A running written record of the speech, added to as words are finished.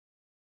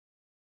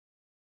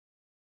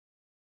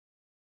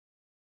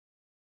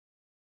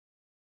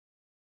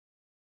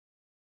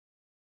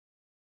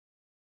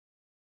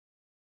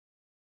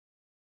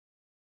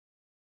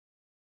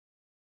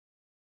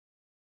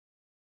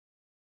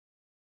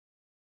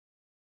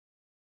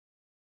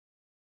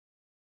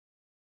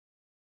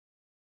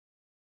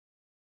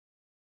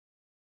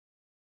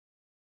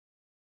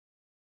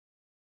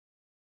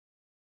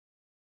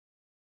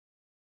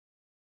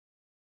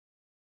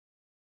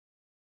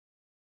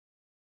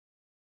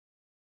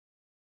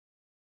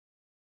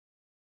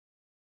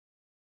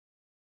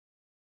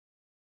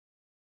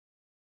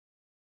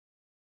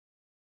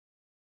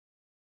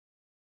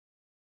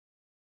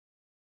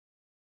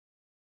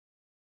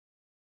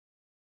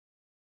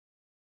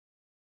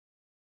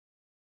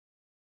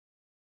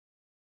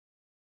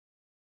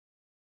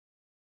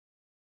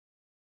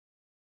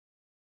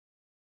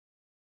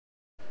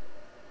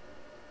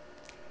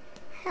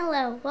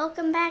Hello,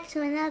 welcome back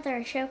to another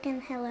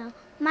Ashokan Hello.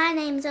 My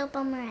name's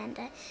Opal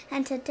Miranda,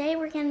 and today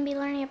we're going to be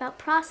learning about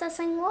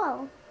processing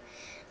wool.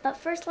 But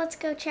first, let's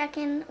go check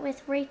in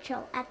with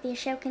Rachel at the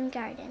Ashokan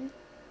Garden.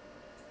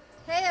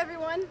 Hey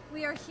everyone,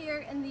 we are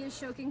here in the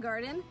Ashokan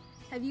Garden.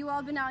 Have you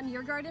all been out in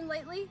your garden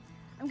lately?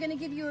 I'm going to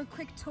give you a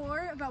quick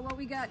tour about what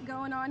we got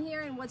going on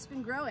here and what's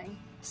been growing.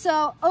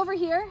 So over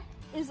here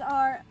is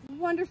our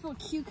wonderful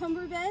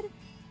cucumber bed,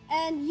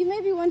 and you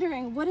may be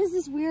wondering, what is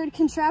this weird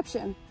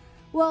contraption?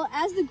 Well,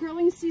 as the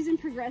growing season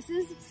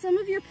progresses, some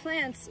of your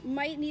plants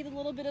might need a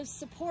little bit of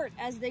support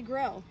as they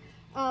grow.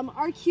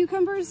 Our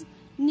cucumbers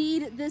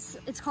need this,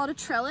 it's called a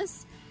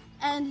trellis,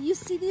 and you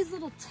see these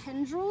little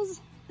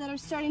tendrils that are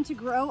starting to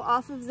grow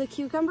off of the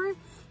cucumber.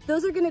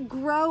 Those are gonna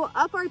grow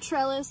up our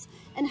trellis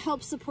and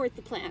help support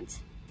the plant.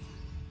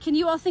 Can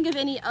you all think of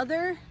any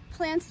other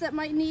plants that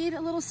might need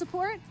a little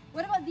support?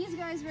 What about these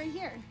guys right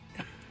here?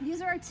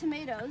 These are our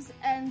tomatoes,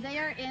 and they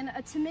are in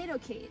a tomato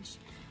cage.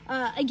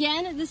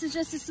 Again, this is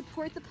just to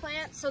support the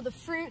plant so the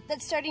fruit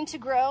that's starting to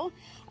grow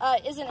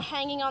isn't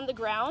hanging on the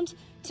ground.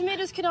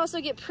 Tomatoes can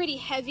also get pretty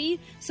heavy,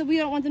 so we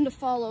don't want them to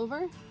fall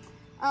over.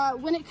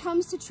 When it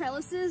comes to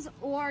trellises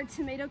or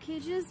tomato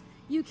cages,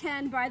 you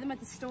can buy them at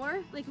the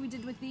store, like we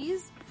did with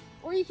these,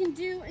 or you can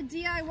do a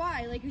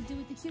DIY like we did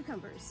with the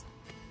cucumbers.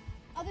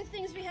 Other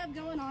things we have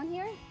going on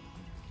here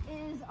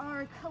is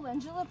our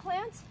calendula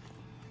plant,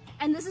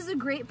 and this is a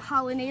great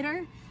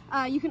pollinator.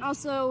 You can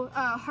also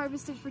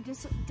harvest it for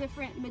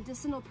different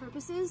medicinal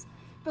purposes,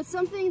 but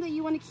something that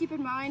you want to keep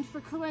in mind for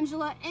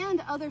calendula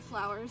and other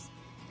flowers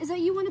is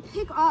that you want to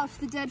pick off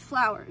the dead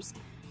flowers.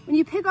 When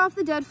you pick off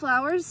the dead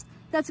flowers,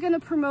 that's going to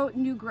promote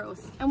new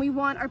growth, and we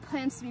want our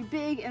plants to be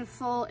big and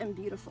full and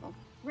beautiful.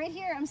 Right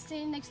here, I'm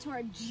standing next to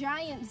our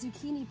giant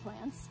zucchini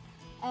plants,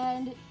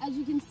 and as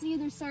you can see,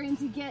 they're starting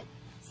to get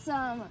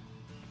some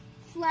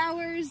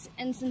flowers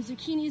and some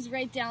zucchinis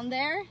right down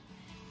there.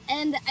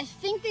 And I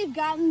think they've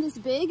gotten this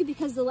big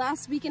because the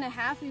last week and a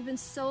half we've been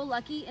so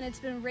lucky and it's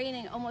been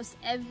raining almost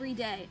every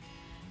day.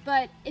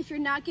 But if you're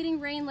not getting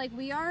rain like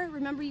we are,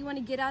 remember you want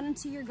to get out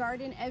into your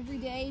garden every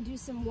day, do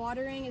some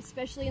watering,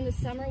 especially in the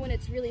summer when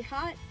it's really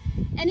hot.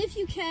 And if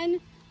you can,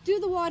 do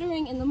the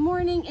watering in the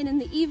morning and in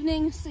the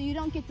evening so you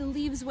don't get the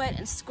leaves wet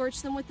and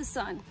scorch them with the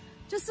sun.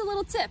 Just a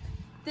little tip.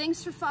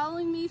 Thanks for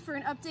following me for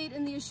an update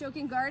in the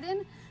Ashokan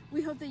Garden.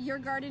 We hope that your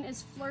garden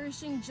is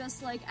flourishing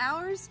just like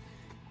ours.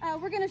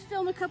 We're gonna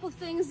film a couple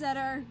things that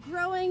are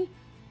growing.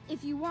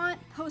 If you want,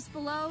 post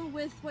below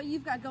with what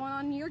you've got going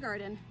on in your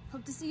garden.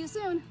 Hope to see you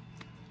soon.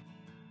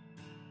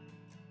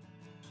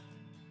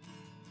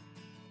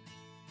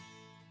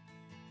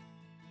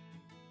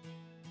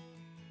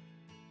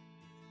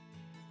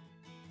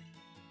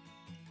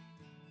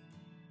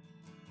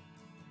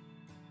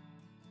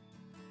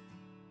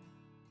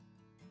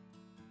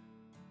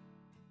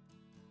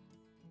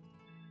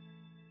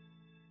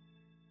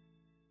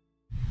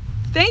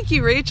 Thank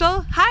you,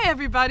 Rachel. Hi,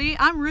 everybody.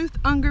 I'm Ruth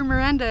Unger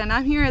Miranda, and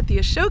I'm here at the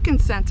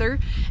Ashokan Center,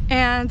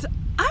 and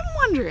I'm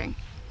wondering,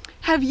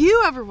 have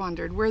you ever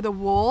wondered where the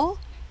wool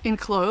in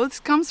clothes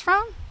comes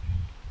from?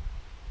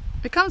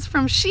 It comes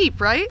from sheep,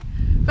 right?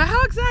 But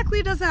how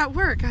exactly does that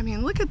work? I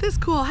mean, look at this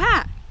cool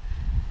hat.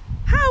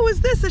 How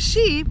is this a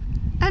sheep,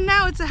 and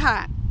now it's a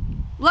hat?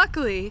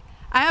 Luckily,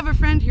 I have a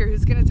friend here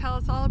who's going to tell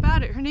us all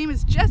about it. Her name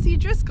is Jessie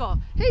Driscoll.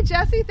 Hey,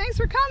 Jessie, thanks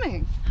for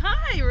coming.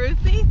 Hi,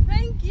 Ruthie.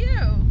 Thank you.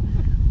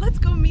 Let's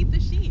go meet the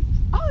sheep.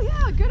 Oh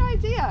yeah, good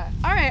idea.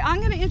 All right,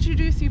 I'm gonna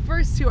introduce you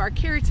first to our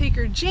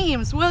caretaker,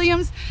 James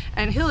Williams,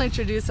 and he'll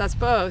introduce us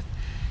both,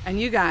 and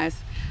you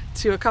guys,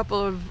 to a couple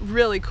of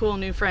really cool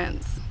new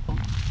friends.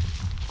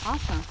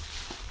 Awesome.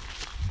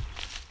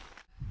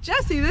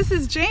 Jessie, this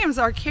is James,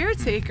 our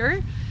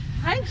caretaker.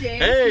 Hi,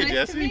 James. Hey, nice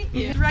Jessie. to meet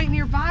you. She's right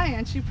nearby,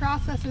 and she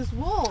processes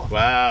wool.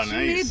 Wow, she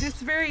nice. made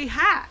this very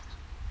hat.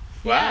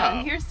 Wow. Yeah,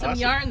 and here's some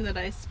awesome. yarn that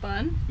I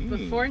spun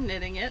before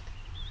knitting it.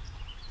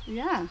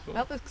 Yeah, Cool.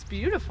 that looks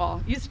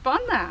beautiful. You spun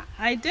that.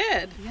 I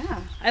did. Yeah.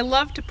 I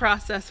love to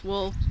process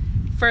wool.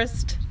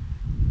 First,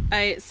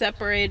 I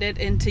separate it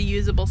into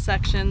usable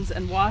sections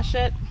and wash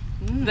it.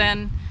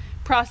 Then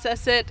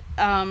process it.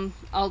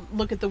 I'll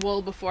look at the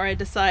wool before I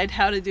decide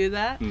how to do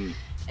that.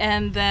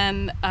 And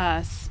then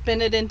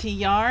spin it into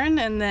yarn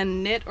and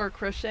then knit or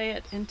crochet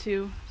it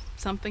into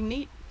something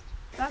neat.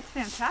 That's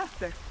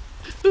fantastic.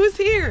 Who's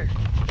here?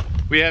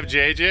 We have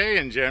JJ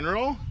and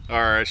General,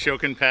 our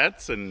Ashokan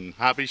pets and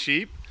hobby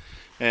sheep,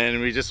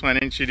 and we just want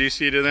to introduce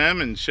you to them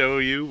and show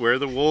you where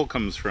the wool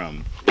comes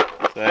from.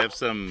 So I have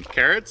some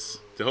carrots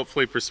to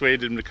hopefully persuade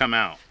them to come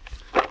out.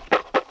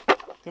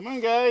 Come on,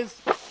 guys.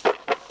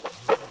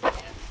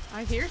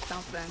 I hear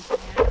something.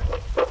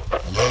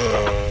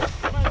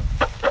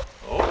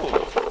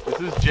 Oh,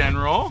 this is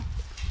General.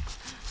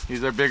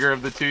 He's our bigger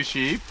of the two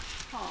sheep.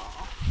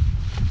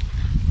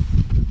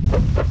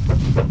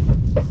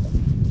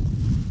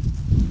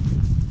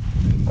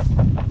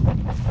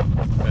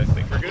 I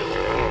think we're good.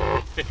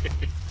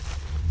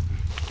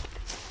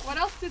 What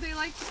else do they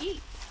like to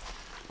eat?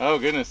 Oh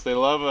goodness, they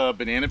love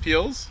banana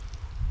peels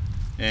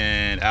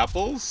and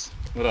apples.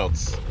 What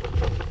else?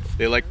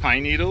 They like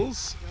pine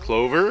needles,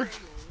 clover,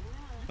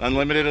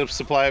 unlimited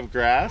supply of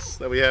grass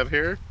that we have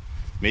here,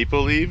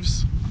 maple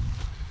leaves.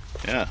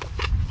 Yeah,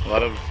 a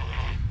lot of,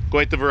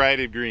 quite the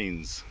variety of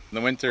greens. In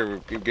the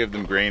winter, we give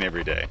them grain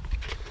every day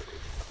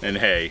and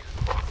hay.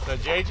 So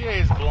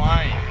JJ is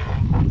blind.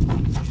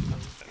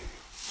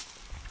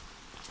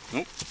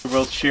 Nope. We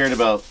both sheared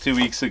about 2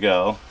 weeks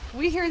ago.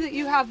 We hear that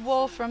you have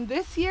wool from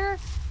this year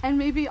and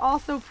maybe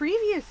also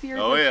previous years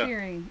of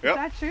shearing. Yep. Is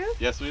that true?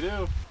 Yes, we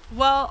do.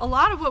 Well, a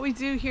lot of what we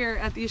do here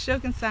at the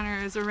Ashokan Center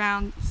is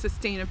around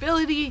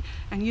sustainability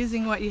and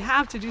using what you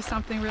have to do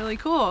something really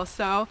cool.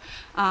 So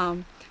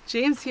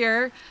James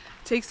here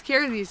takes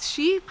care of these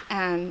sheep,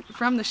 and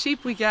from the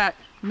sheep we get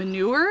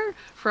manure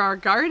for our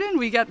garden.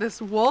 We get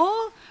this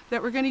wool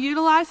that we're going to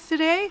utilize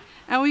today,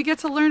 and we get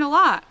to learn a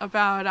lot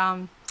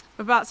about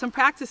some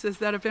practices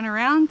that have been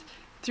around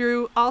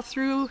all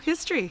through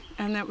history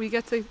and that we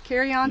get to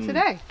carry on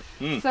today.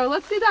 So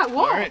let's do that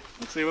wool. All right,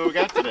 let's see what we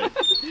got today.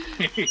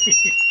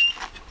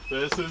 So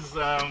this is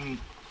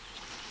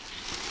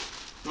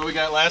what we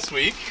got last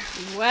week.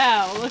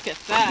 Wow, look at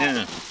that.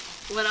 Yeah.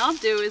 What I'll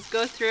do is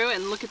go through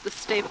and look at the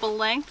staple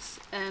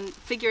lengths and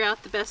figure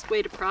out the best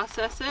way to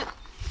process it.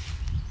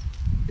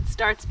 It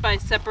starts by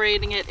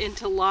separating it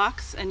into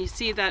locks, and you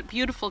see that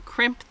beautiful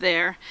crimp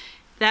there.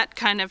 That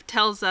kind of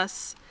tells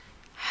us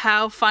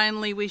how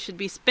finely we should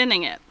be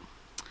spinning it.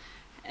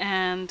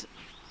 And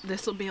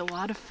this will be a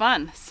lot of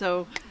fun.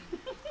 So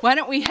why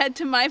don't we head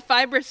to my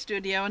fiber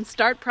studio and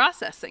start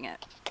processing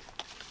it?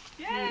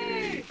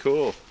 Yay!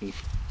 Cool.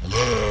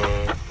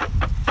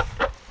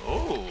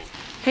 Oh.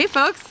 Hey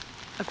folks,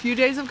 a few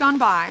days have gone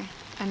by,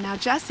 and now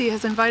Jessie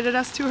has invited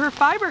us to her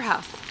fiber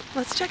house.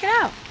 Let's check it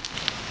out.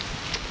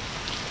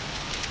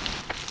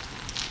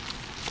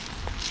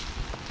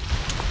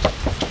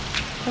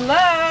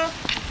 Hello.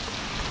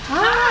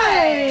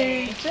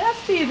 Hi,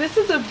 Jessie. This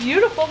is a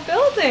beautiful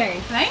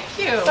building. Thank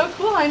you. So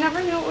cool. I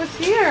never knew it was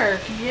here.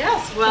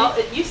 Yes, well,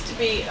 it used to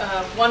be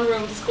a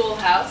one-room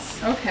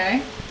schoolhouse,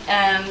 Okay.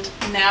 and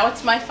now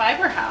it's my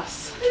fiber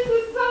house. This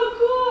is so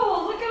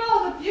cool. Look at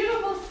all the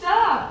beautiful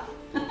stuff.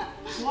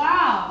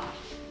 Wow.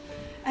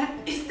 And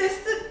is this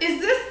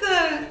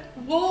the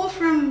wool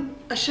from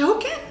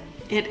Ashokan?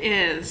 It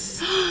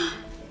is.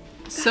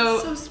 That's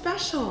so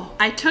special.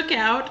 I took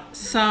out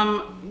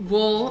some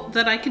wool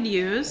that I could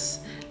use.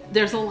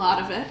 There's a lot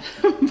of it,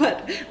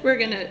 but we're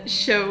gonna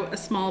show a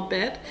small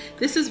bit.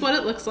 This is what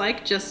it looks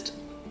like, just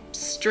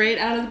straight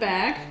out of the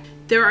bag.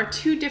 There are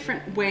two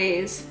different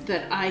ways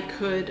that I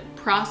could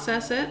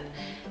process it.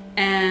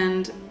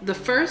 And the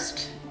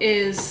first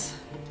is,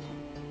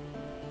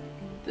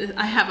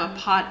 I have a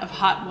pot of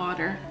hot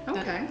water.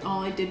 Okay. That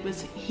all I did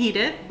was heat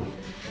it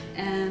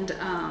and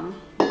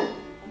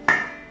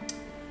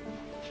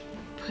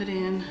put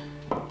in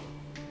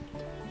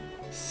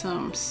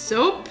some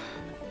soap.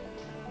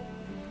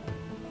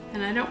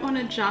 And I don't want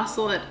to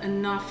jostle it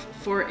enough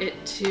for it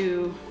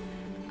to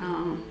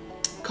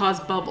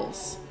cause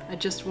bubbles. I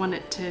just want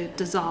it to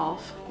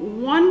dissolve.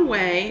 One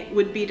way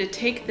would be to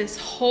take this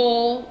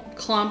whole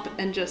clump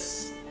and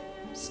just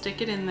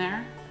stick it in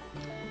there,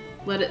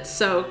 let it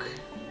soak,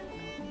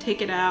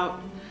 take it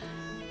out,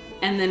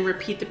 and then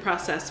repeat the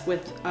process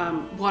with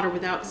water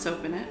without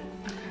soap in it.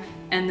 Okay.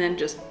 And then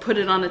just put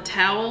it on a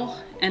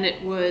towel and it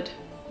would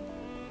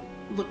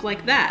look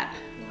like that.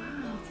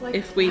 Wow, it's like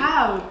If we-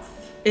 clouds.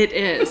 It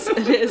is,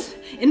 it is.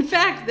 In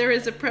fact, there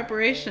is a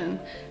preparation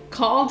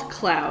called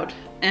cloud,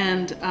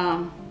 and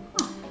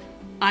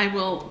I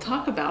will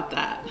talk about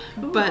that.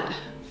 Cool. But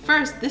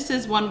first, this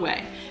is one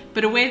way.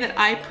 But a way that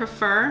I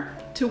prefer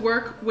to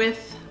work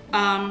with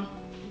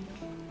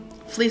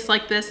fleece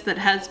like this that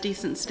has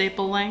decent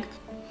staple length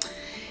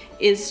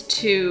is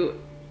to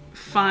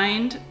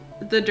find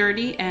the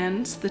dirty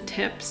ends, the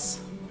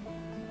tips,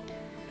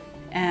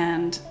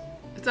 and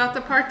Is that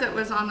the part that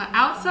was on the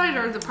outside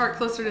or the part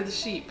closer to the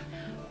sheep?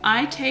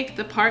 I take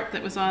the part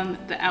that was on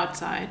the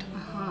outside,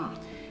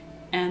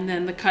 and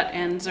then the cut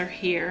ends are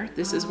here.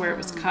 This is where it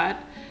was cut.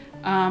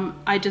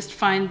 I just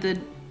find the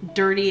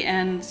dirty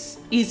ends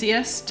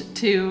easiest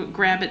to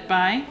grab it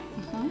by,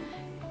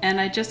 and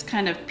I just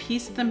kind of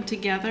piece them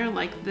together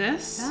like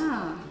this.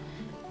 Yeah.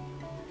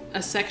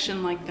 A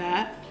section like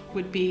that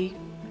would be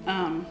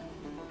the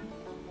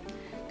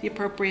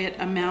appropriate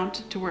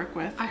amount to work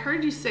with. I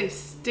heard you say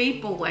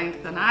staple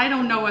length, and I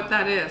don't know what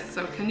that is.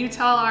 So can you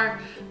tell our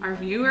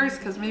viewers,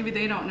 because maybe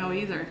they don't know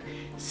either.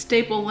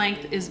 Staple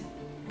length is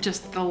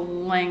just the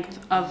length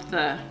of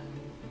the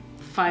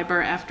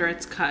fiber after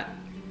it's cut.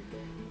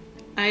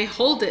 I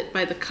hold it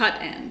by the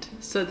cut end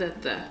so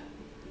that the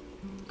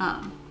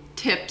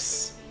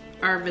tips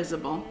are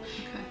visible.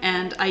 Okay.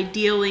 And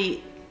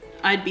ideally,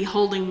 I'd be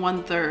holding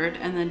 1/3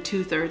 and then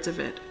 2/3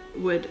 of it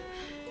would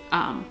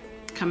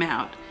come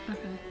out. Okay.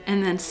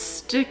 And then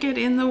stick it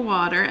in the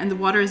water, and the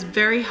water is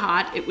very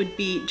hot. It would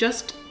be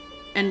just,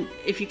 and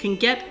if you can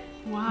get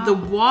Wow. the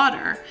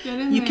water, Get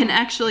in you can there.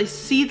 actually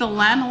see the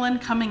lanolin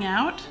coming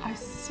out. I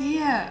see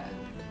it.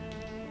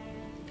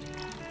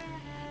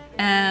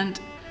 And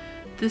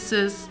this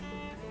is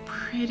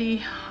pretty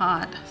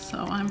hot, so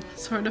I'm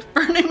sort of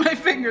burning my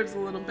fingers a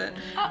little bit.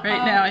 Right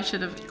now I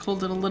should have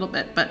cooled it a little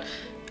bit, but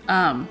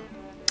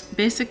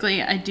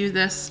basically I do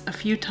this a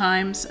few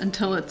times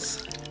until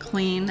it's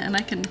clean, and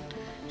I can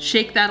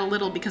shake that a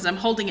little because I'm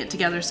holding it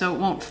together so it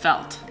won't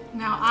felt.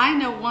 Now I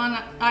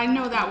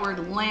know that word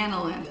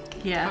lanolin.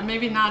 Yeah. But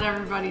maybe not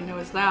everybody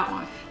knows that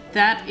one.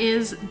 That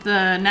is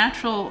the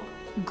natural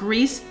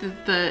grease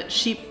that the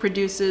sheep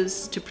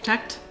produces to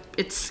protect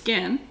its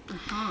skin,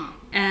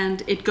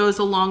 and it goes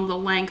along the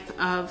length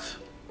of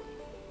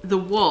the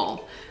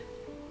wool.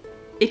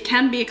 It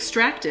can be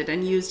extracted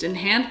and used in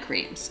hand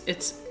creams.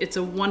 It's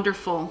a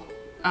wonderful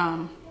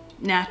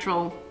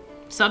natural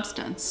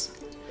substance.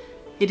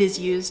 It is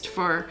used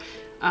for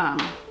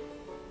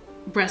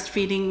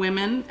breastfeeding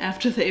women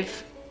after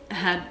they've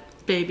had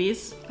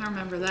babies. I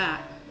remember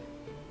that.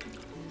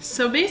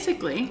 So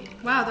basically,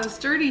 Wow, those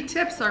dirty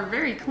tips are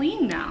very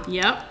clean now.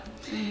 yep.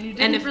 You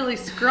didn't really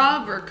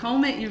scrub or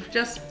comb it, you've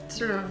just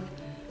sort of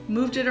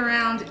moved it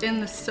around in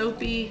the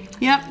soapy.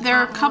 Yep, there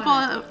are a hot couple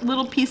water. of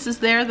little pieces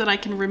there that I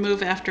can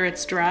remove after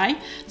it's dry.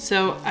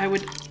 So I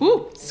would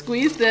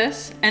squeeze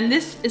this, and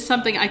this is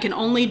something I can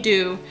only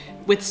do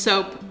with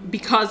soap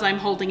because I'm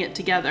holding it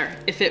together.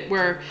 If it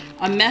were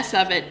a mess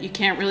of it, you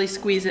can't really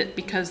squeeze it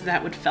because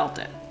that would felt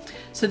it.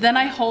 So then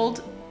I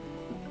hold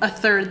a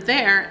third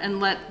there and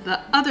let the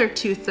other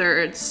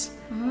 2/3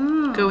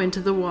 go into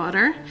the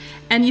water.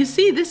 And you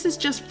see, this is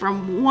just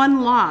from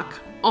one lock.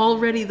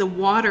 Already the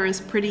water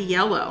is pretty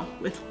yellow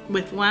with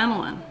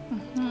lanolin.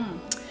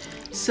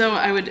 So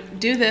I would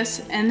do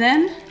this, and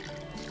then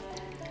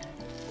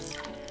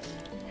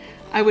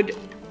I would,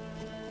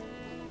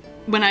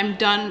 when I'm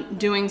done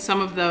doing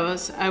some of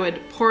those, I would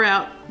pour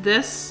out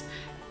this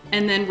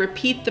and then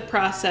repeat the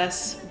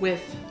process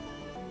with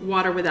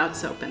water without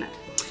soap in it.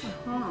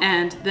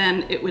 And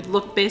then it would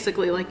look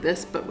basically like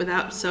this, but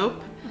without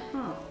soap.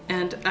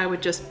 And I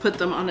would just put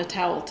them on a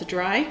towel to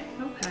dry.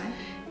 Okay.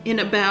 In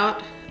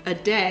about a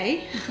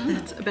day.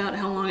 That's about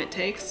how long it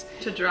takes.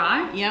 To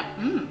dry? Yep.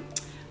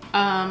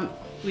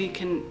 We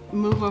can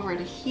move over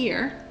to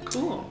here.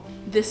 Cool.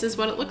 This is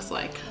what it looks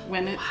like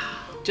when it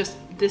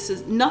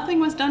nothing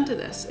was done to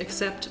this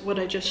except what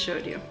I just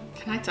showed you.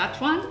 Can I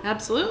touch one?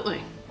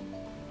 Absolutely.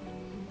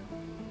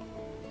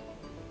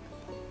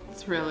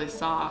 It's really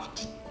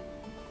soft.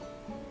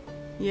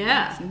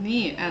 Yeah. It's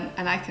neat,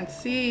 and I can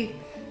see,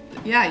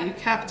 yeah, you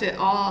kept it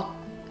all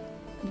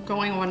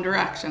going one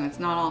direction. It's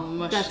not all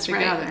mushed That's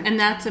together. right. And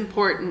that's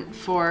important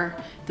for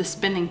the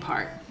spinning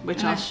part,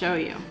 which I'll show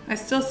you. I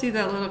still see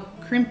that little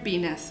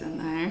crimpiness in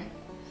there.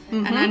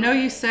 And I know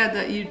you said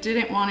that you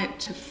didn't want it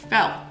to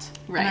felt.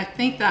 Right. And I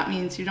think that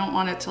means you don't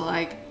want it to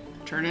like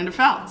turn into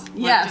felt. Like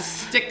Yes.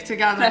 just stick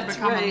together and That's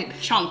become right.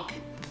 a chunk.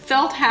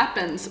 Felt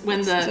happens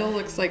when Still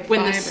looks like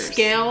when the fibers.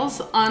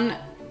 scales on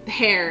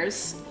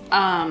hairs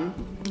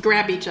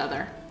grab each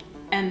other,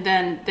 and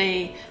then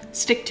they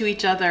stick to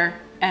each other,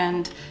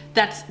 and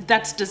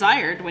that's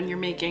desired when you're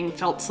making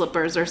felt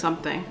slippers or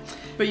something.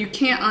 But you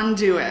can't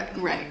undo it.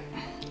 Right.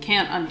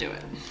 Can't undo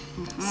it.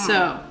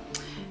 So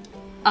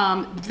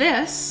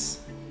this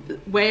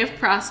way of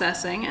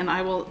processing, and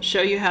I will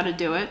show you how to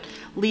do it,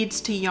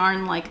 leads to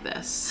yarn like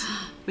this,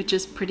 which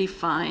is pretty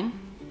fine.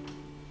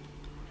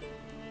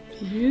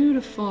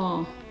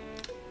 Beautiful.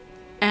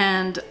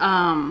 And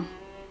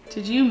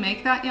Did you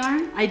make that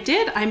yarn? I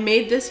did. I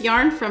made this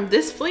yarn from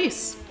this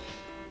fleece.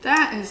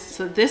 That is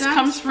So this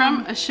comes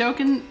from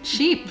Ashokan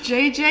sheep.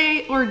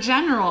 JJ or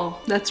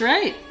General. That's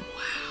right.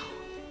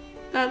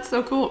 That's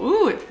so cool.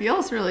 Ooh, it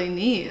feels really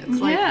neat. It's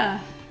like Yeah.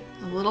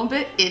 a little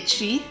bit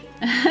itchy,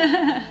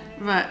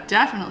 but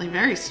definitely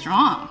very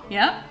strong.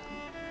 Yep.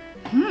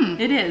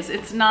 It is.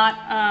 It's not,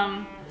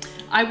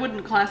 I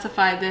wouldn't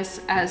classify this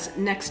as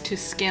next to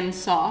skin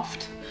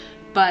soft,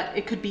 but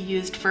it could be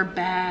used for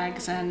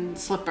bags and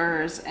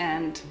slippers,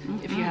 and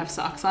if you have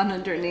socks on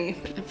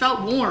underneath. It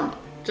felt warm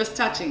just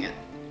touching it.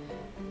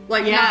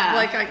 Like Yeah. not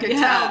like I could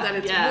tell that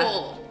it's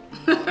wool.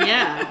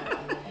 Yeah.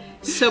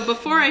 So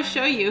before I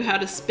show you how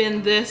to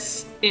spin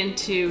this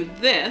into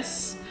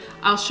this,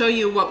 I'll show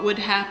you what would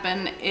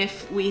happen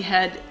if we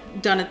had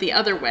done it the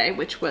other way,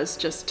 which was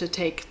just to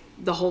take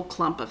the whole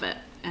clump of it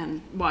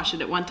and wash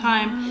it at one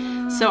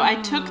time. So I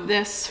took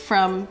this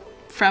from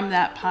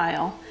that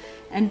pile,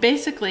 and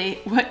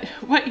basically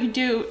what you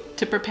do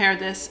to prepare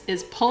this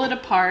is pull it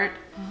apart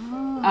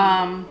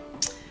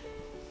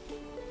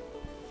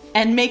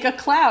and make a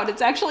cloud.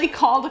 It's actually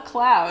called a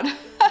cloud.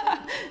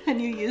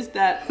 And you use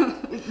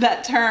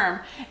that term.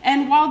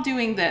 And while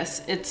doing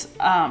this, it's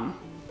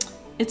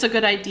a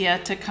good idea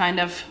to kind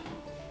of,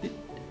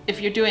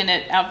 if you're doing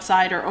it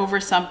outside or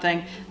over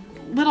something,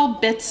 little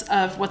bits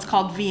of what's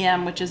called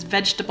VM, which is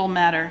vegetable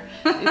matter,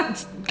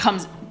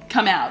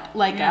 come out.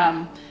 Like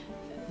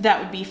that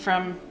would be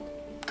from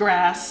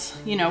grass,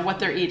 you know, what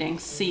they're eating,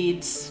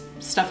 seeds,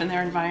 stuff in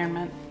their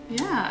environment.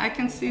 Yeah, I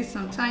can see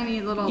some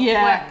tiny little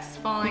flecks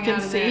falling you out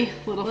can of see there.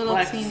 little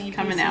flecks flecks teeny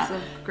coming pieces out.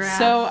 Of grass.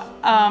 So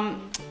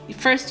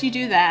first you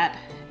do that,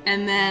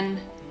 and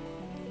then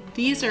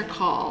these are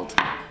called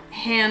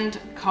hand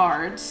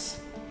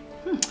cards,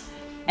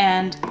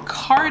 and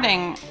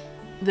carding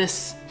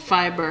this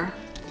fiber.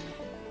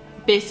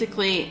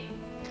 Basically,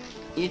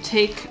 you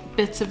take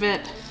bits of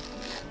it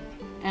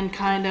and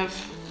kind of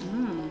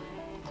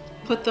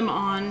put them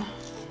on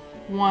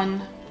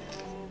one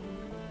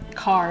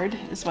card,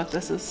 is what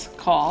this is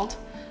called.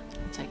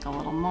 I'll take a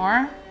little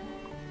more.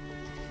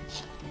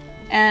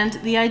 And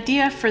the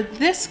idea for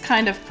this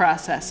kind of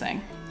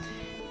processing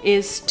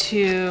is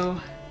to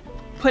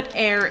put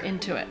air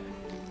into it.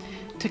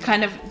 To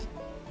kind of,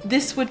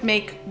 this would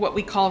make what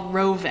we call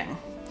roving,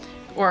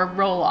 or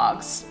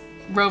roll-logs.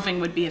 Roving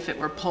would be if it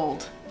were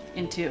pulled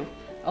into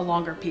a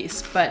longer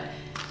piece. But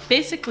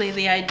basically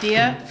the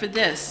idea for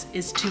this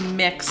is to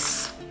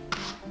mix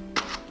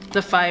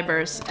the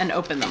fibers and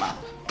open them up.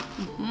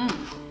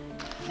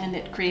 And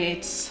it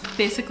creates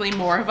basically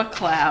more of a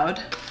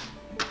cloud.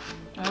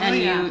 And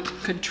you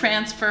could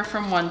transfer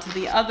from one to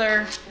the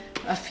other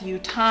a few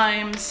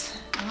times.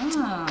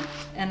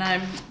 And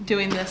I'm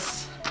doing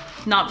this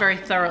not very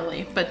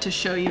thoroughly, but to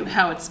show you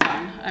how it's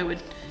done. I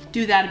would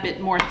do that a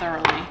bit more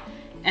thoroughly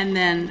and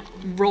then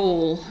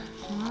roll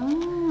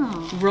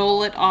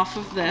it off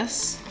of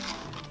this.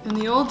 In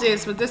the old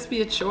days, would this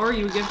be a chore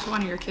you would give to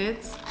one of your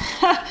kids?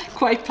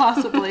 Quite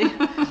possibly.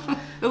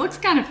 It looks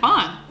kind of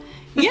fun.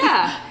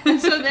 Yeah, and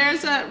so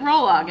there's a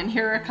roll-log, and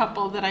here are a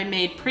couple that I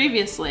made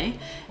previously,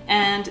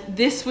 and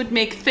this would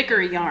make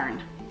thicker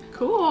yarn.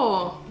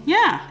 Cool.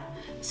 Yeah,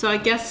 so I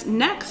guess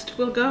next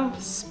we'll go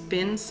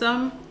spin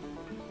some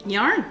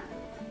yarn.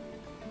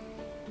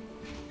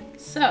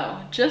 So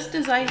just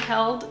as I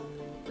held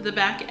the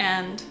back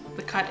end,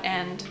 the cut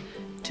end,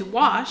 to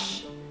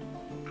wash,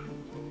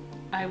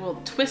 I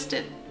will twist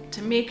it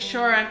to make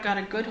sure I've got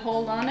a good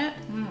hold on it.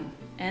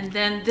 And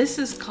then this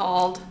is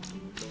called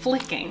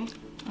flicking.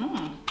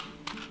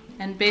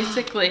 And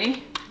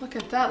basically, look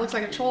at that, looks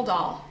like a troll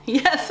doll.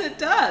 Yes, it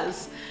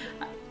does.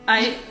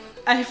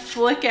 I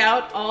flick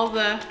out all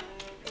the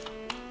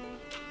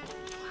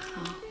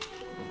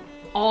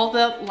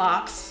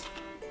locks.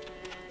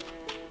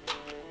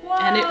 Wow.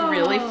 And it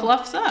really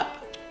fluffs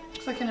up.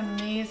 Looks like an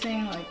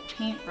amazing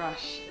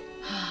paintbrush.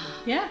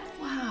 Yeah.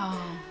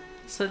 Wow.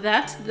 So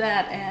that's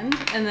that end,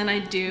 and then I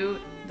do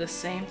the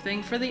same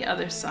thing for the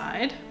other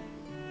side.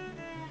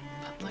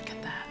 But look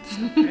at that,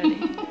 so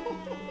pretty.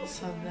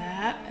 So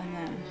that, and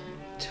then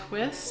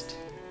twist.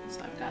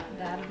 So I've got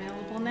that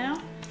available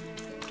now.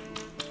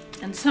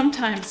 And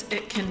sometimes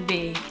it can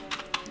be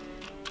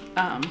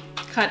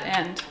cut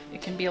end.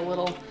 It can be a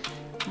little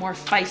more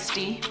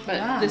feisty, but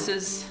yeah.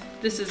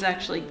 This is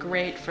actually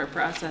great for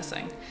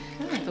processing.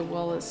 Good. The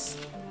wool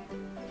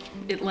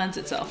it lends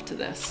itself to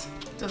this.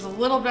 Does a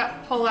little bit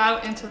pull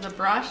out into the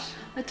brush?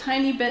 A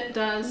tiny bit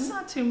does.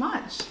 Not too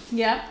much.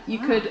 Yeah, you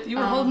could. You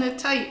were holding it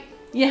tight.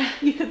 Yeah,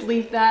 you could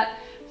leave that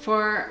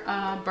for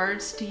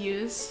birds to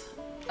use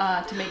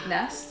to make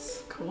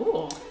nests.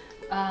 Cool.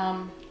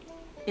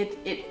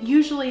 It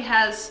usually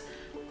has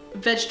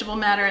vegetable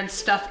matter and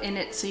stuff in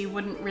it, so you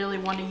wouldn't really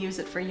want to use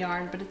it for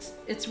yarn, but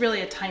it's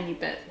really a tiny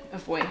bit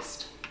of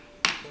waste.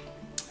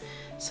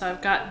 So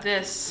I've got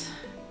this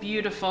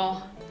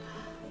beautiful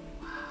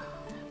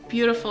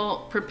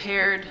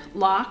prepared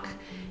lock.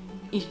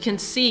 You can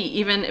see,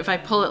 even if I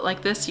pull it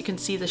like this, you can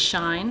see the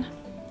shine.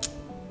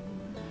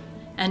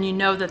 And you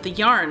know that the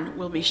yarn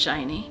will be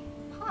shiny.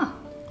 Huh,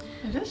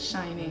 it is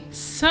shiny.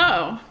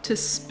 So, to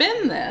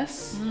spin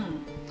this,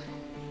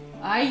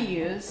 I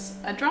use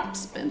a drop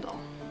spindle.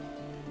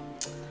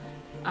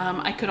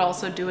 I could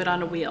also do it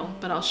on a wheel,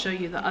 but I'll show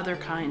you the other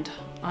kind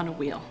on a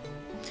wheel.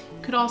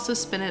 You could also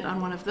spin it on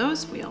one of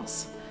those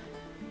wheels,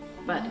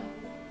 but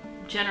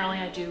generally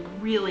I do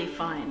really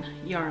fine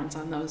yarns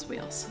on those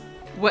wheels.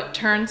 What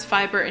turns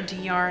fiber into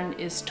yarn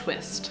is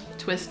twist.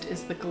 Twist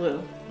is the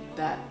glue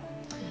that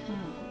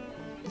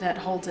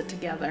holds it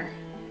together.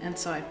 And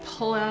so I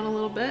pull out a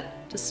little bit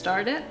to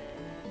start it,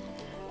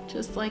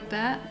 just like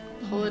that.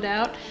 Pull it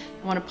out.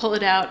 I want to pull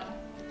it out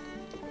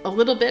a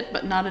little bit,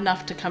 but not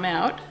enough to come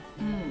out.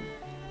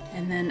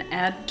 And then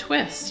add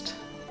twist.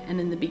 And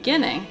in the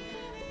beginning,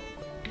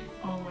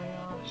 Oh my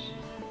gosh.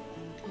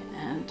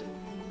 and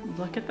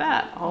look at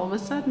that, all of a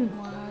sudden,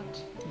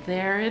 What?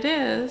 there it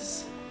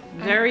is,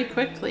 very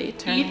quickly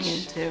turning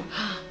Each- into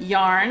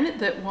yarn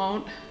that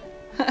won't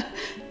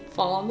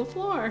fall on the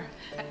floor.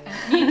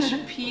 And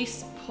each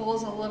piece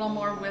pulls a little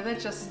more with it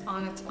just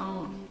on its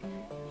own.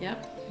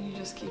 Yep, And you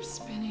just keep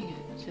spinning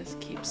it. just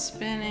keep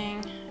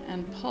spinning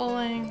and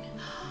pulling,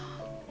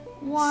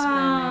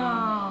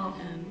 Wow.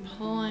 spinning and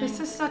pulling. This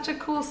is such a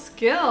cool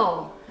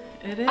skill.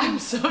 It is. I'm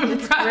so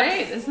It's impressed.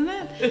 great, isn't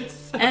it? It's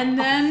so And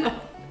then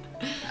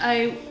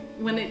awesome.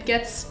 when it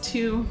gets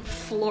to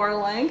floor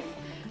length,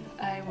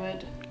 I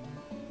would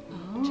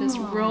just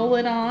roll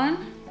it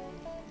on,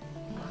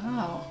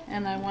 Wow.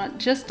 and I want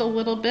just a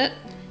little bit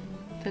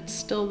that's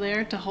still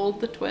there to hold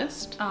the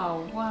twist,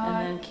 Oh, wow.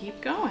 and then keep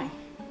going.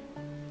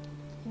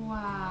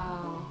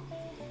 Wow.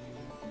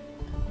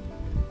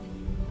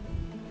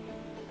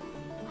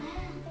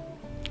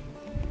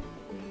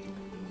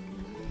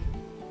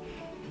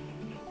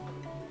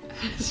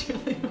 It's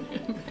really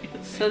amazing.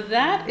 So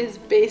that is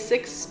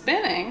basic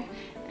spinning,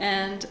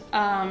 And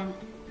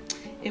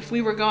if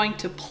we were going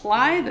to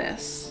ply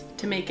this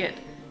to make it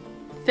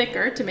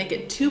thicker, to make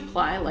it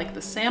 2-ply like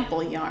the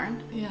sample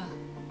yarn, Yeah.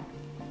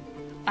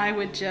 I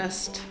would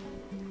just,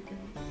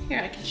 here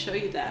I can show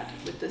you that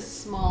with this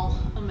small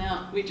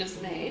amount we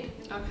just made.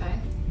 Okay.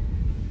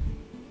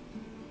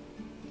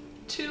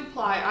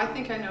 2-ply, I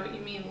think I know what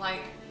you mean,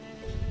 like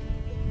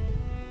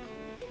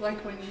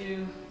when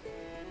you,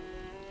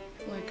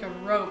 like a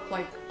rope,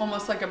 like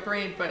almost like a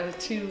braid, but a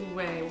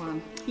 2-way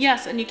one.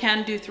 Yes, and you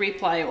can do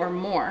 3-ply or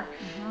more.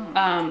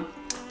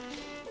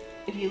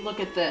 If you look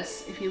at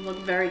this, if you look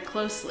very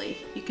closely,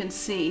 you can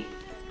see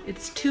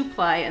it's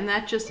 2-ply, and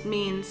that just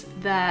means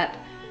that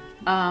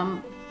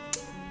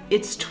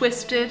it's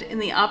twisted in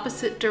the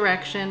opposite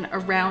direction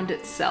around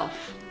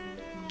itself.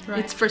 Right.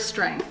 It's for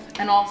strength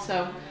and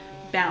also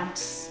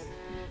bounce.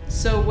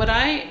 So what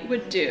I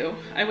would do,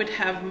 I would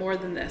have more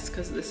than this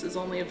because this is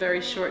only a very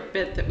short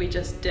bit that we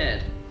just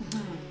did.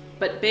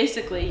 But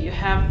basically you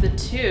have the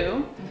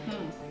two,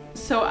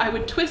 so I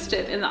would twist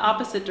it in the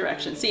opposite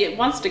direction. See, it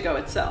wants to go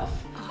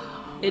itself.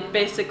 It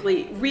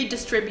basically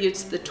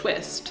redistributes the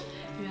twist.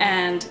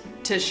 And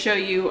to show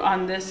you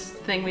on this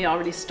thing we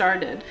already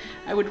started,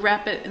 I would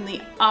wrap it in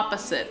the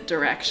opposite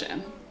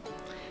direction.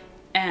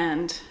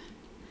 And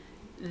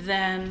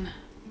then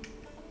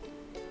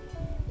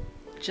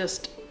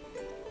just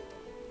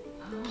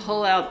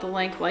pull out the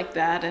length like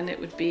that, and it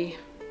would be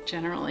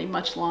generally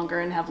much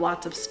longer and have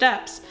lots of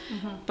steps.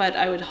 But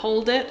I would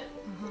hold it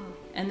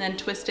and then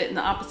twist it in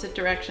the opposite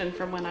direction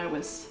from when I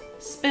was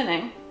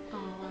spinning.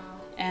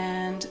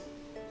 And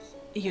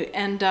you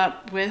end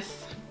up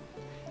with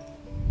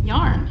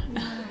yarn.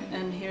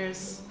 And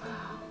here's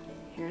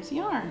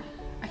yarn.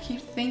 I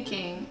keep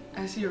thinking,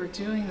 as you were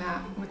doing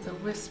that with the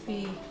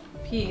wispy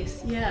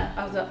piece, Yeah.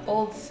 of the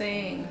old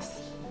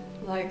sayings,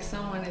 like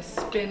someone is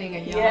spinning a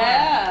yarn.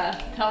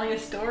 Yeah, telling a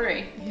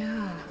story.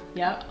 Yeah.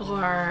 Yep.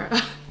 Or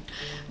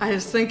I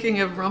was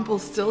thinking of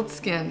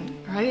Rumpelstiltskin,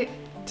 right?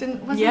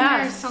 Wasn't there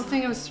Yes.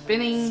 something of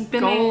spinning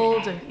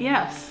gold?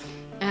 Yes.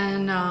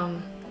 And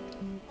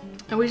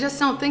we just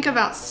don't think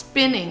about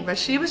spinning, but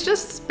she was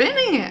just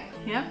spinning it.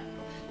 Yep.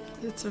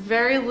 It's a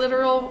very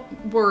literal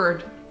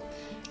word.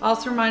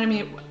 Also reminded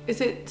me,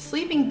 is it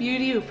Sleeping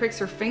Beauty who pricks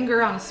her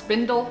finger on a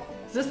spindle?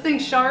 Is this thing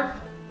sharp?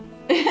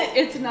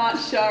 It's not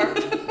sharp,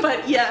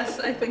 but yes,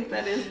 I think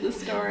that is the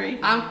story.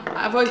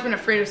 I've always been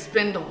afraid of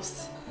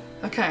spindles.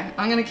 Okay,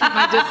 I'm gonna keep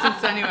my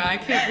distance anyway. I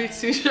can't be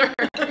too sure.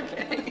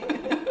 Okay.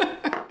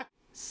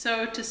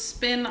 So to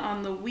spin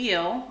on the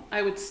wheel,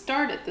 I would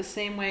start it the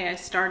same way I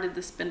started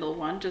the spindle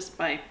one, just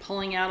by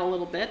pulling out a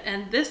little bit.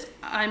 And this,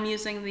 I'm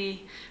using the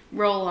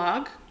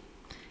roll-log.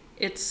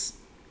 It's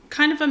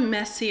kind of a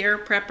messier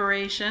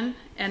preparation,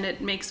 and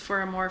it makes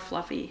for a more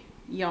fluffy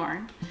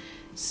yarn.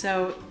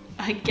 So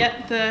I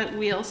get the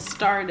wheel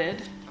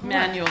started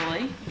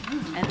manually,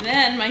 and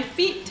then my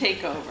feet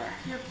take over.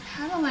 You're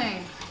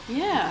pedaling.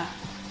 Yeah.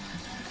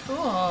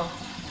 Cool.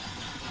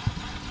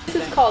 This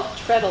is called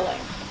treadling.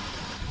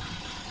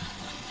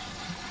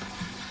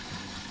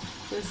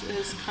 This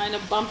is kind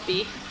of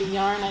bumpy, the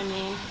yarn I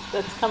mean,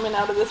 that's coming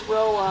out of this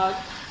roll-log.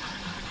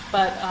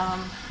 But,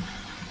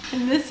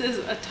 and this is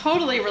a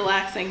totally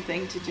relaxing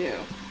thing to do.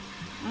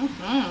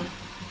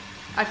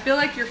 I feel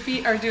like your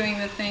feet are doing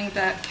the thing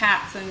that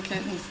cats and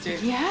kittens do.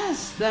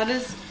 Yes, that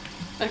is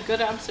a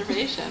good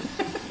observation.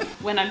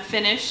 When I'm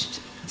finished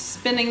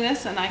spinning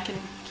this, and I can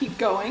keep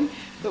going,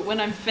 but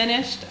when I'm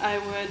finished, I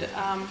would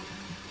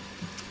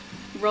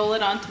roll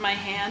it onto my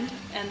hand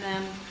and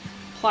then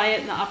ply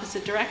it in the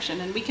opposite direction,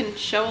 and we can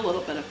show a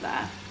little bit of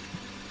that.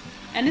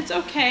 And it's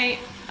okay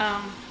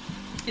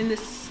in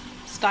this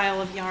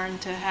style of yarn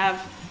to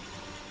have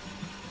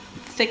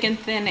thick and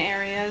thin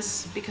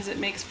areas because it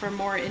makes for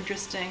more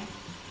interesting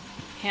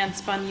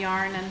hand-spun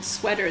yarn and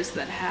sweaters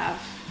that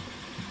have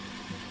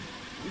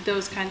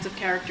those kinds of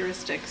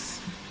characteristics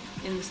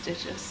in the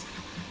stitches.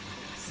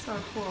 So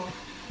cool.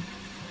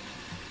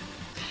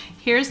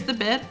 Here's the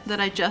bit that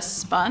I just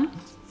spun,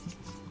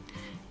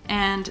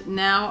 and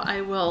now I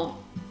will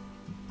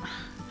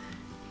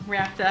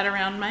wrap that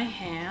around my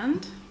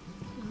hand.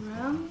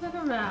 Round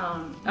and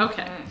around.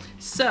 Okay,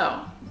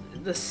 so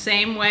the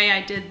same way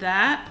I did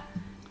that,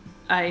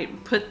 I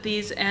put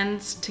these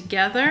ends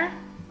together.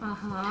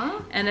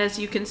 And as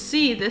you can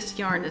see, this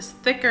yarn is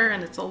thicker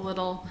and it's a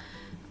little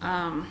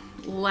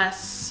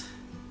less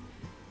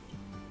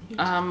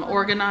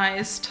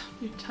organized.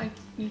 You tied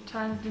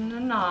it in a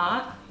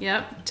knot.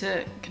 Yep,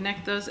 to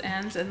connect those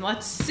ends. And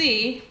let's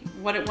see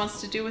what it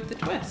wants to do with the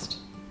twist.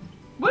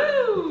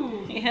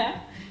 Woo!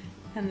 Yeah,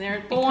 and there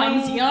it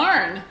becomes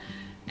yarn.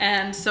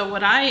 And so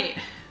what I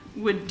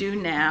would do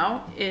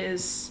now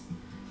is,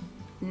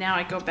 now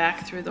I go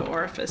back through the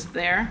orifice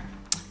there,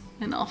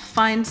 and I'll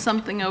find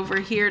something over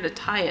here to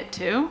tie it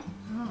to,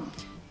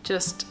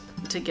 just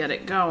to get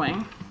it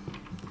going.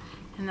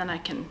 And then I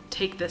can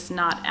take this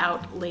knot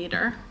out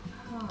later.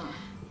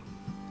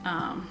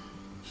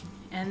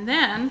 And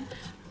then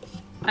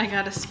I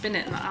gotta spin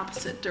it in the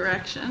opposite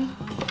direction.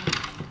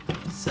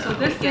 So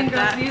this thing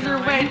goes either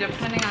way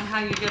depending on how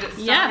you get it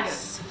started.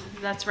 Yes,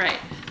 that's right.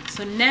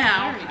 So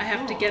now I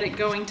have to get it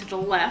going to the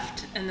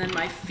left, and then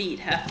my feet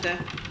have to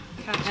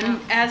catch up.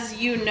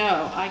 As you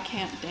know, I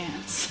can't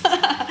dance.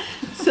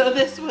 So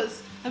this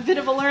was a bit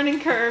of a learning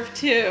curve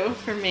too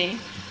for me.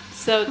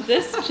 So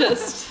this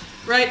just...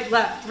 Right,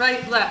 left,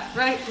 right, left,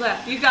 right,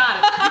 left. You got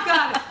it, you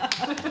got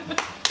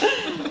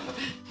it.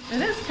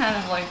 It is kind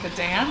of like a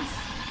dance.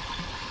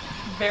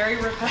 Very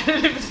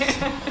repetitive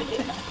dance.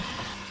 Yeah.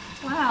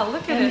 Wow,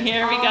 look at it. And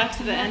here we got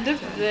to the end of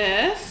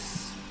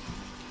this.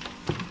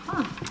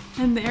 Huh.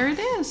 And there it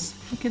is.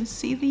 You can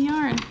see the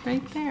yarn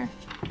right there.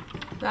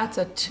 That's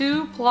a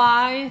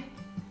 2-ply.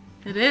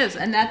 It is,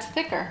 and that's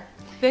thicker.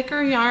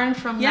 Thicker yarn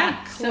from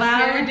that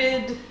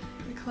clouded,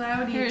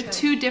 cloudy Here are type.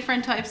 2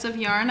 different types of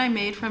yarn I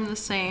made from the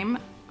same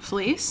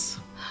fleece.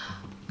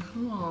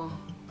 Cool.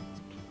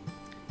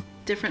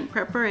 Different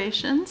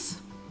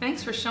preparations.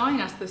 Thanks for showing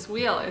us this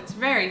wheel. It's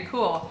very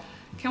cool.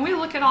 Can we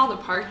look at all the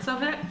parts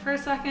of it for a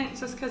second?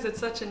 Just because it's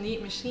such a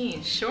neat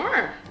machine.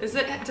 Sure. Does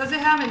it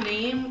have a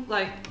name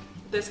like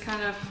this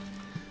kind of?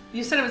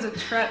 You said it was a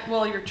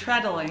well, you're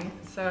treadling,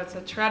 so it's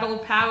a treadle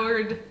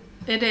powered.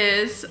 It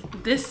is.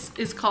 This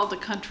is called a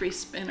country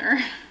spinner.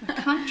 A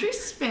country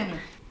spinner.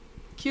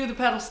 Cue the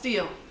pedal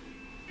steel.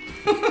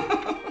 This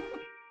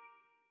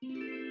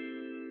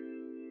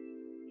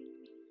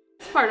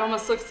part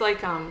almost looks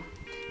like a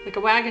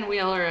wagon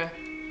wheel or a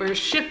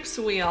ship's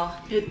wheel.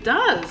 It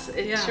does.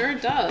 It sure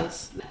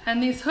does.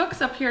 And these hooks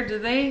up here, do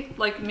they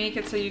like make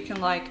it so you can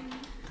like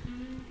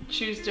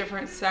choose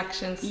different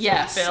sections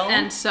to fill?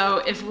 And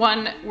so if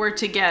one were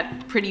to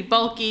get pretty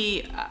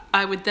bulky,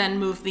 I would then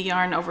move the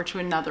yarn over to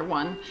another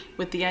one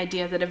with the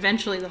idea that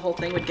eventually the whole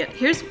thing would get...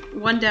 Here's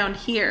one down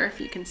here,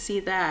 if you can see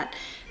that,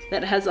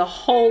 that has a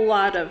whole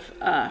lot of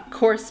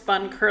coarse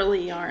spun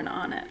curly yarn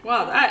on it.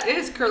 Wow, that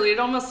is curly. It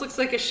almost looks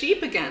like a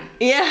sheep again.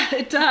 Yeah,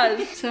 it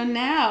does. So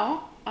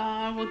now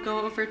we'll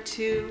go over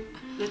to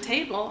the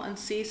table and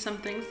see some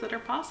things that are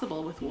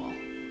possible with wool.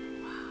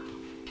 Wow.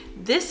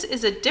 This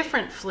is a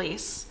different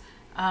fleece.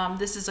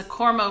 This is a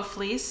Cormo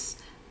fleece.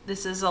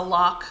 This is a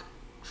lock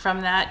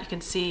from that. You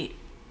can see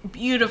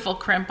beautiful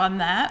crimp on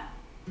that.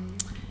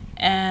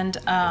 And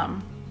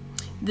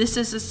this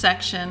is a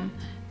section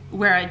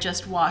where I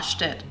just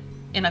washed it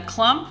in a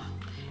clump.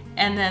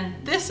 And then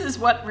this is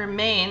what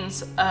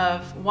remains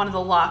of one of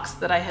the locks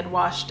that I had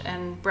washed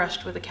and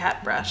brushed with a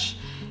cat brush.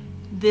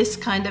 This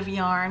kind of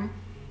yarn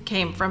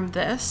came from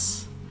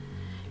this.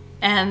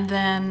 And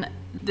then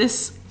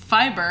this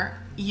fiber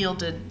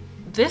yielded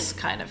this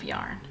kind of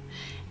yarn.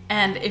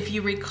 And if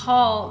you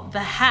recall the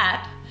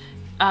hat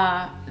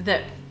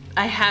that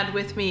I had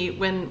with me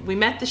when we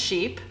met the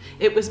sheep,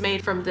 it was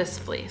made from this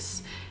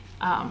fleece.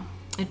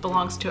 It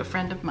belongs to a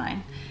friend of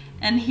mine.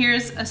 And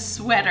here's a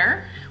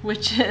sweater,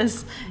 which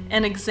is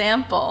an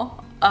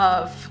example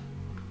of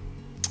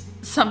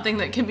something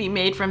that can be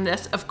made from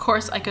this. Of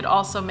course, I could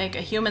also make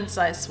a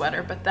human-sized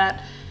sweater, but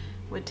that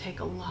would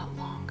take a lot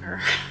longer.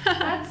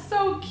 That's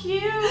so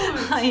cute.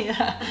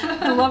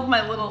 I love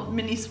my little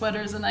mini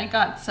sweaters, and I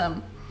got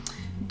some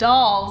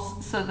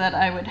dolls so that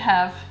I would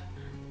have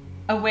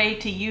a way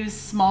to use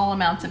small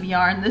amounts of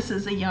yarn. This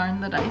is a yarn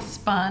that I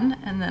spun,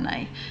 and then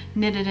I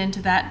knitted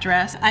into that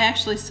dress. I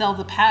actually sell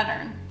the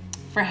pattern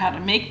for how to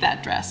make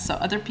that dress so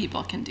other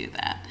people can do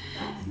that.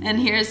 And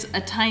here's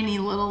a tiny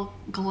little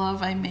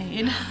glove I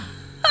made.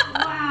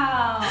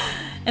 Wow.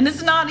 And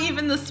it's not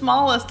even the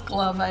smallest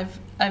glove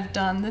I've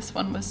done. This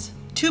one was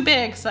too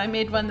big, so I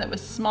made one that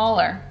was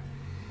smaller.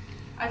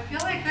 I feel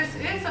like this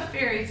is a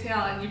fairy tale,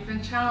 and you've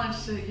been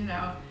challenged to, you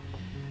know,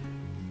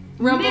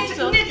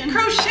 knit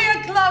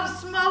crochet a glove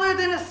smaller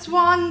than a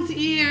swan's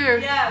ear.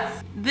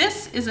 Yes.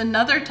 This is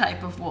another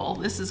type of wool.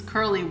 This is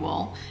curly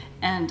wool.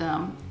 And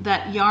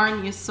that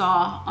yarn you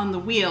saw on the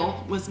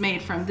wheel was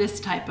made from this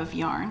type of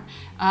yarn.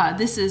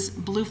 This is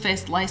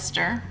blue-faced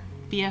Leicester,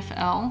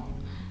 BFL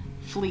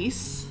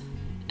fleece.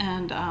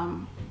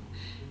 And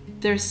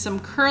there's some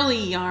curly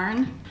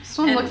yarn. This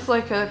one looks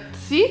like a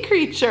sea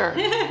creature.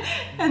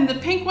 And the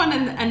pink one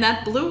and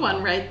that blue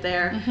one right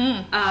there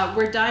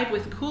were dyed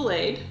with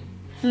Kool-Aid.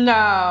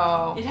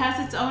 No. It has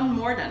its own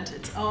mordant,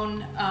 its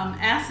own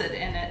acid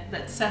in it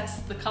that sets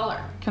the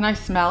color. Can I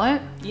smell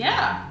it?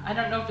 Yeah, I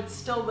don't know if it's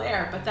still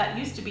there, but that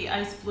used to be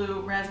ice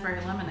blue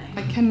raspberry lemonade.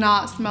 I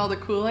cannot smell the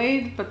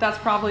Kool-Aid, but that's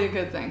probably a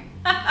good thing.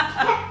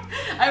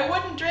 I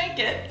wouldn't drink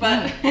it,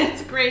 but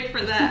it's great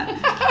for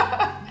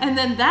that. And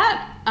then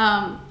that,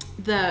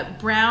 the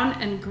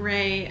brown and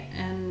gray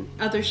and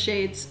other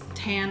shades,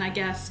 tan I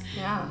guess,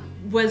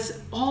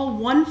 was all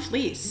one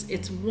fleece.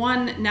 It's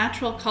one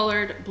natural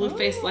colored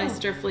blue-faced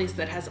Leicester fleece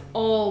that has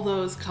all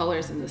those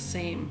colors in the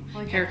same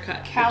like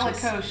haircut.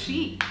 Calico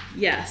sheet.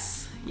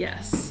 Yes,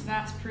 yes.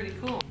 That's pretty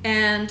cool.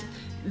 And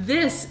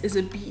this is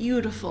a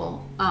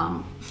beautiful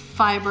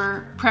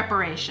fiber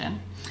preparation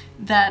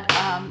that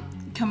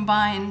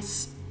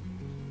combines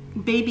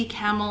baby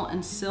camel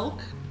and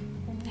silk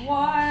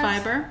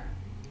fiber.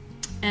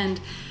 And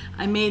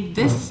I made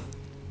this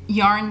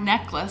yarn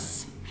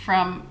necklace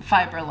from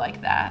fiber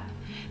like that.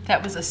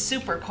 That was a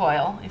super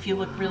coil. If you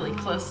look really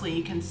closely,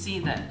 you can see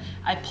that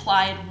I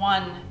plied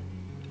one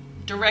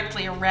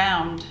directly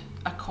around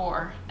a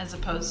core as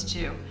opposed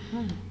to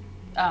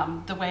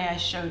the way I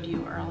showed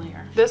you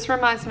earlier. This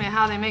reminds me of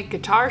how they make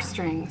guitar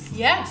strings.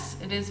 Yes,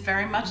 it is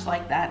very much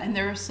like that. And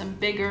there are some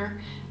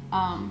bigger,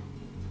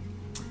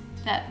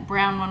 that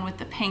brown one with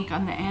the pink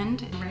on the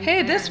end. Right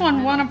Hey, this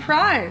one won a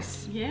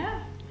prize.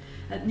 Yeah,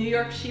 at New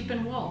York Sheep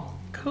and Wool.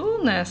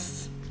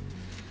 Coolness.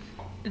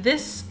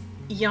 This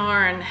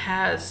yarn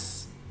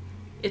has,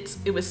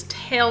 it was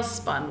tail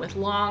spun with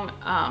long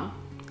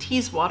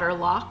teaswater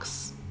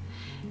locks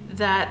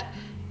that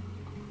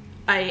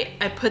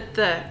I put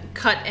the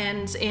cut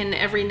ends in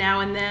every now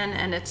and then,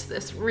 and it's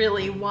this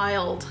really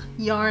wild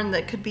yarn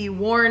that could be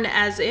worn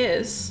as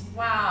is.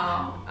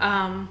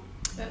 Wow.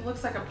 It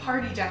looks like a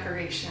party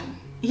decoration.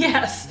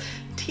 Yes,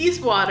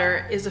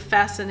 Teeswater is a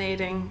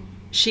fascinating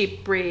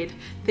sheep breed.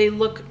 They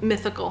look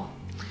mythical.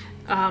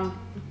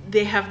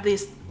 They have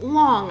these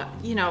long,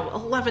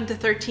 11 to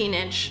 13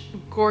 inch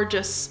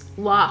gorgeous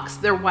locks.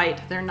 They're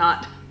white, they're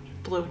not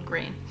blue and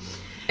green.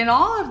 In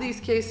all of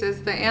these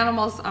cases, the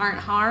animals aren't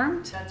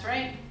harmed. That's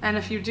right. And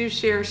if you do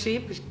shear a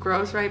sheep, it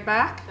grows right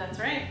back. That's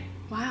right.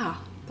 Wow,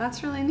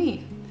 that's really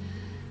neat.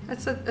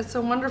 It's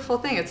a wonderful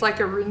thing. It's like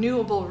a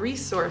renewable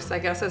resource, I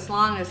guess, as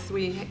long as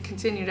we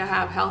continue to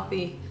have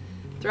healthy,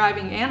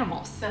 thriving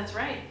animals. That's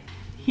right.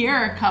 Here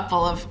are a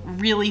couple of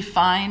really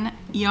fine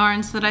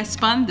yarns that I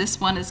spun. This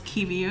one is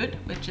kiwiut,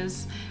 which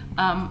is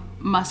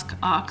musk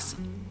ox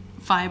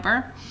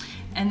fiber.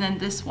 And then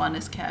this one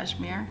is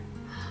cashmere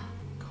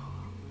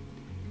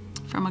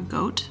from a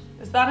goat.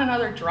 Is that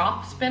another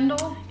drop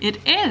spindle? It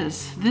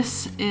is.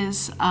 This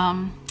is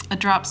a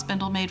drop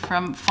spindle made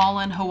from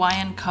fallen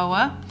Hawaiian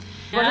koa.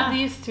 What are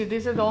these two?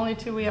 These are the only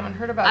two we haven't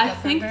heard about I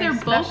yet. think they're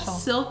both special.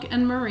 silk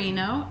and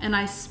merino, and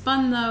I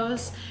spun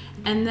those,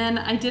 and then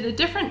I did a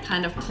different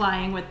kind of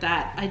plying with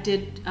that. I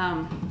did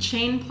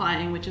chain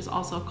plying, which is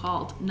also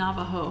called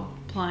Navajo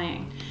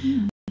plying.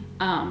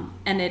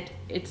 And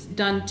it's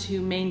done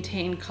to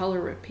maintain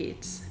color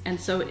repeats. And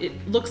so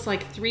it looks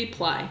like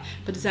 3-ply,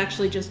 but it's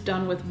actually just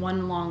done with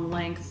one long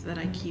length that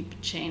I keep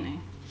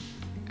chaining.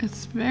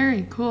 It's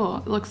very cool.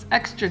 It looks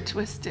extra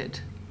twisted.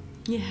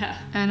 Yeah.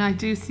 And I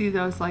do see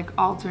those like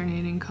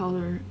alternating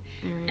color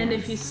areas. And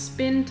if you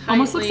spin tightly...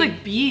 Almost looks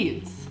like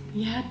beads.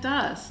 Yeah, it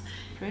does.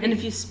 Great. And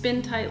if you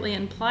spin tightly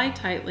and ply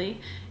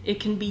tightly, it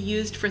can be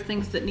used for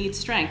things that need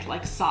strength,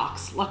 like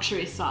socks,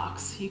 luxury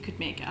socks you could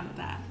make out of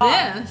that.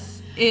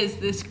 This is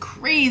this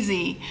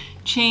crazy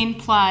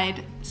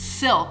chain-plied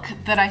silk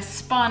that I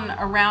spun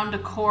around a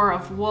core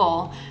of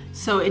wool,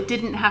 so it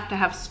didn't have to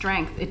have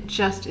strength. It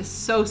just is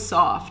so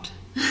soft.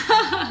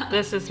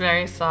 This is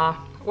very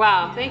soft.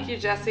 Wow, thank you,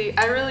 Jessie.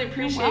 I really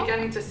appreciate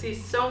getting to see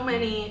so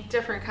many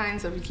different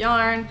kinds of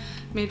yarn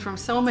made from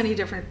so many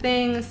different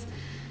things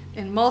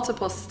in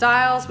multiple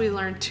styles. We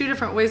learned 2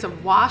 different ways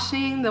of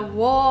washing the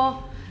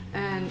wool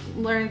and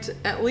learned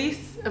at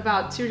least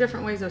about 2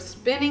 different ways of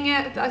spinning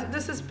it.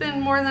 This has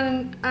been more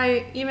than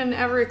I even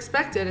ever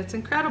expected. It's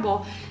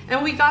incredible.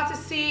 And we got to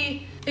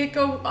see it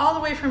go all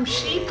the way from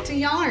sheep to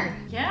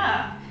yarn.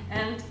 Yeah,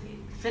 and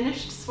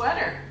finished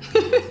sweater.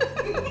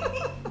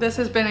 This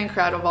has been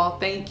incredible.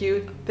 Thank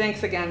you.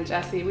 Thanks again,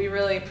 Jessie. We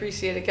really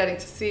appreciated getting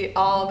to see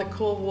all the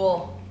cool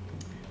wool.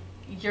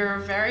 You're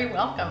very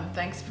welcome.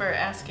 Thanks for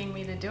asking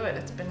me to do it.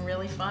 It's been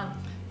really fun.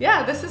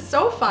 Yeah, this is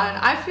so fun.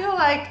 I feel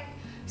like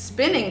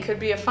spinning could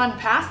be a fun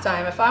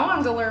pastime. If I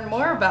wanted to learn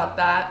more about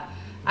that,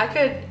 I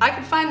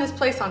could find this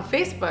place on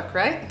Facebook,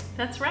 right?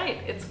 That's right.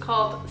 It's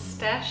called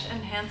Stash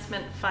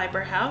Enhancement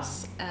Fiber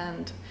House,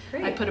 and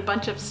Great. I put a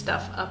bunch of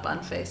stuff up on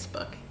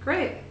Facebook.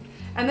 Great.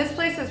 And this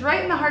place is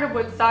right in the heart of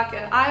Woodstock,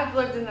 and I've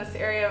lived in this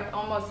area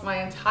almost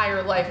my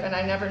entire life, and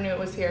I never knew it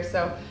was here.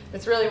 So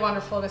it's really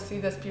wonderful to see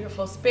this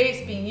beautiful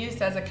space being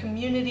used as a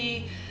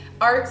community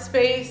art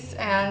space,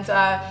 and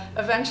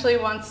eventually,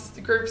 once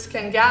the groups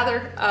can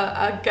gather,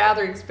 a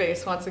gathering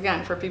space once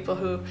again for people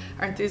who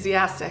are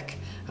enthusiastic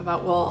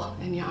about wool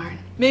and yarn.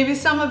 Maybe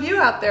some of you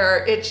out there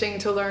are itching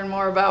to learn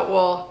more about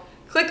wool.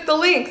 Click the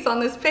links on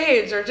this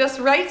page or just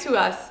write to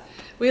us.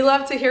 We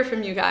love to hear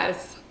from you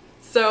guys.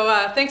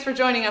 So thanks for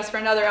joining us for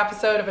another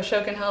episode of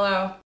Ashokan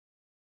Hello.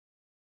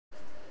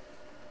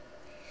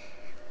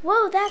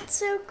 Whoa, that's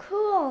so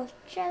cool.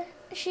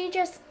 She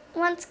just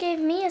once gave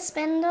me a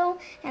spindle,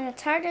 and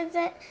it's harder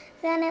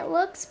than it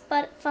looks,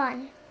 but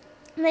fun.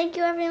 Thank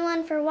you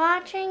everyone for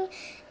watching,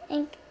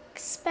 and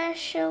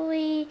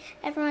especially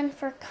everyone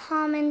for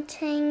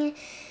commenting,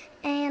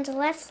 and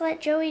let's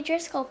let Jessie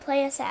Driscoll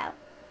play us out.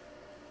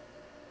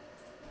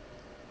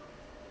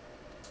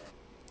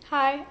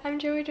 Hi, I'm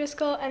Jessie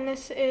Driscoll, and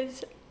this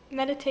is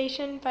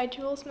Meditation by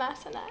Jules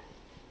Massenet.